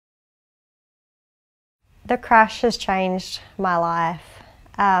The crash has changed my life.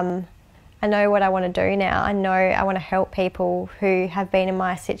 I know what I want to do now. I know I want to help people who have been in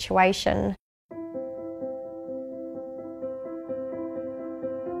my situation.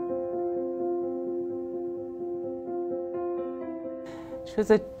 She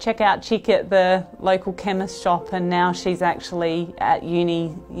was a checkout chick at the local chemist shop, and now she's actually at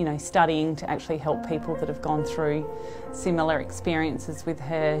uni, studying to actually help people that have gone through similar experiences with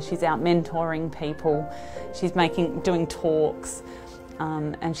her. She's out mentoring people, she's doing talks,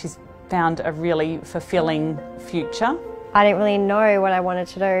 and she's found a really fulfilling future. I didn't really know what I wanted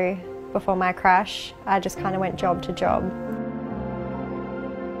to do before my crash. I just kind of went job to job.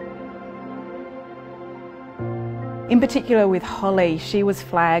 In particular with Holly, she was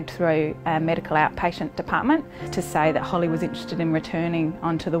flagged through a medical outpatient department to say that Holly was interested in returning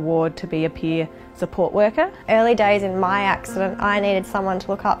onto the ward to be a peer support worker. Early days in my accident, I needed someone to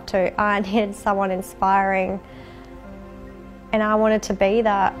look up to. I needed someone inspiring, and I wanted to be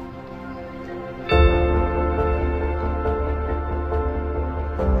that.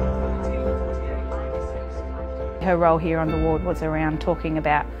 Her role here on the ward was around talking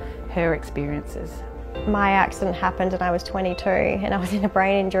about her experiences. My accident happened and I was 22 and I was in a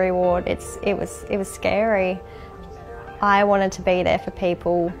brain injury ward. It was scary. I wanted to be there for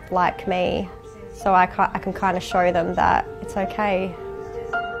people like me, so I can kind of show them that it's okay.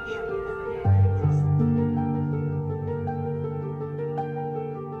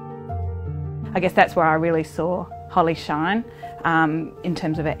 I guess that's where I really saw Holly shine, in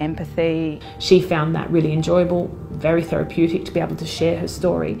terms of her empathy. She found that really enjoyable, very therapeutic to be able to share her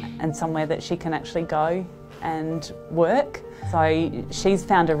story. And somewhere that she can actually go and work. So she's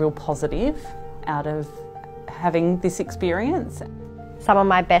found a real positive out of having this experience. Some of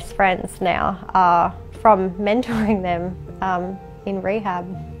my best friends now are from mentoring them in rehab.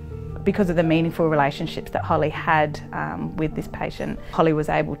 Because of the meaningful relationships that Holly had with this patient, Holly was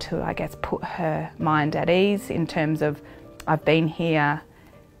able to, I guess, put her mind at ease in terms of, I've been here,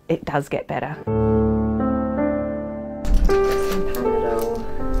 it does get better.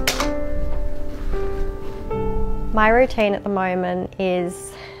 My routine at the moment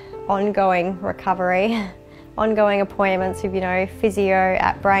is ongoing recovery, ongoing appointments with, physio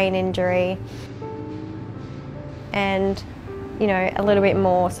at brain injury, and a little bit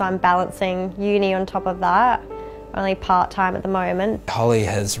more, so I'm balancing uni on top of that, only part-time at the moment. Holly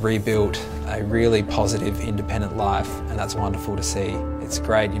has rebuilt a really positive, independent life, and that's wonderful to see. It's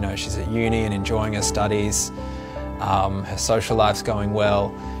great, she's at uni and enjoying her studies, her social life's going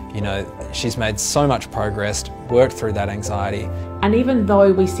well, she's made so much progress, worked through that anxiety. And even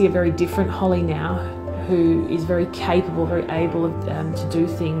though we see a very different Holly now, who is very capable, very able to do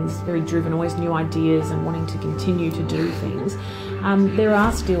things, very driven, always new ideas and wanting to continue to do things. There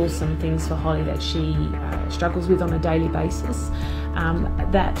are still some things for Holly that she struggles with on a daily basis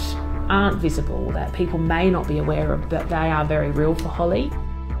that aren't visible, that people may not be aware of, but they are very real for Holly.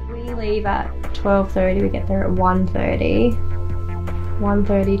 We leave at 12:30, we get there at 1:30,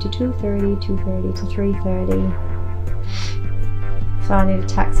 1:30 to 2:30, 2:30 to 3:30. So I need a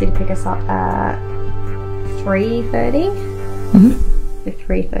taxi to pick us up at 3:30 to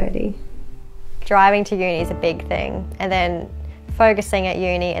 3:30. Driving to uni is a big thing, and then focusing at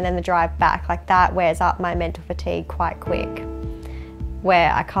uni and then the drive back, like that wears up my mental fatigue quite quick,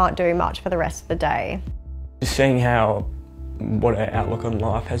 where I can't do much for the rest of the day. Just seeing what her outlook on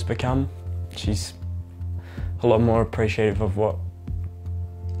life has become, she's a lot more appreciative of what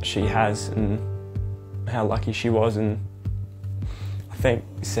she has and how lucky she was, and I think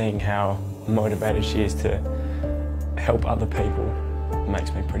seeing how motivated she is to help other people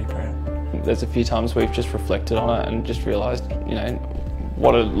makes me pretty proud. There's a few times we've just reflected on it and just realised,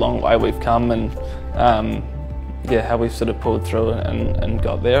 what a long way we've come, and how we've sort of pulled through it and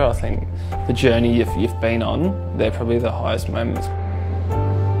got there. I think the journey you've been on, they're probably the highest moments.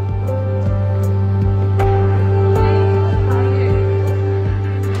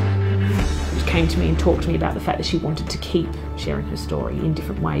 She came to me and talked to me about the fact that she wanted to keep sharing her story in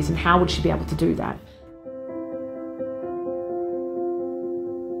different ways, and how would she be able to do that?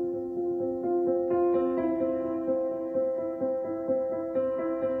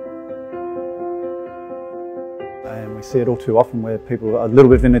 And we see it all too often where people, a little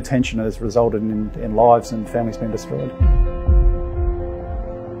bit of inattention has resulted in lives and families being destroyed.